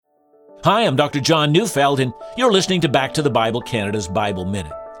Hi, I'm Dr. John Neufeld, and you're listening to Back to the Bible Canada's Bible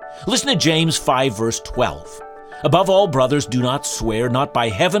Minute. Listen to James 5, verse 12. Above all, brothers, do not swear, not by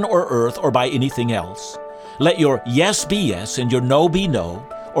heaven or earth or by anything else. Let your yes be yes and your no be no,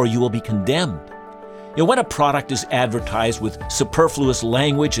 or you will be condemned. When a product is advertised with superfluous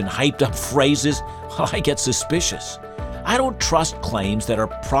language and hyped up phrases, I get suspicious. I don't trust claims that are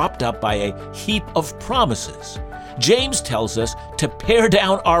propped up by a heap of promises. James tells us to pare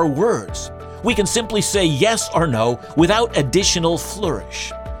down our words. We can simply say yes or no without additional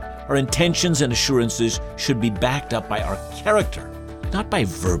flourish. Our intentions and assurances should be backed up by our character, not by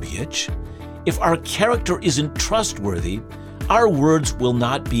verbiage. If our character isn't trustworthy, our words will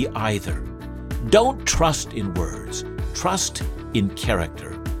not be either. Don't trust in words. Trust in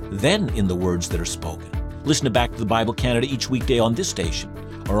character, then in the words that are spoken. Listen to Back to the Bible Canada each weekday on this station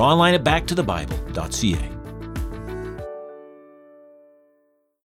or online at backtothebible.ca.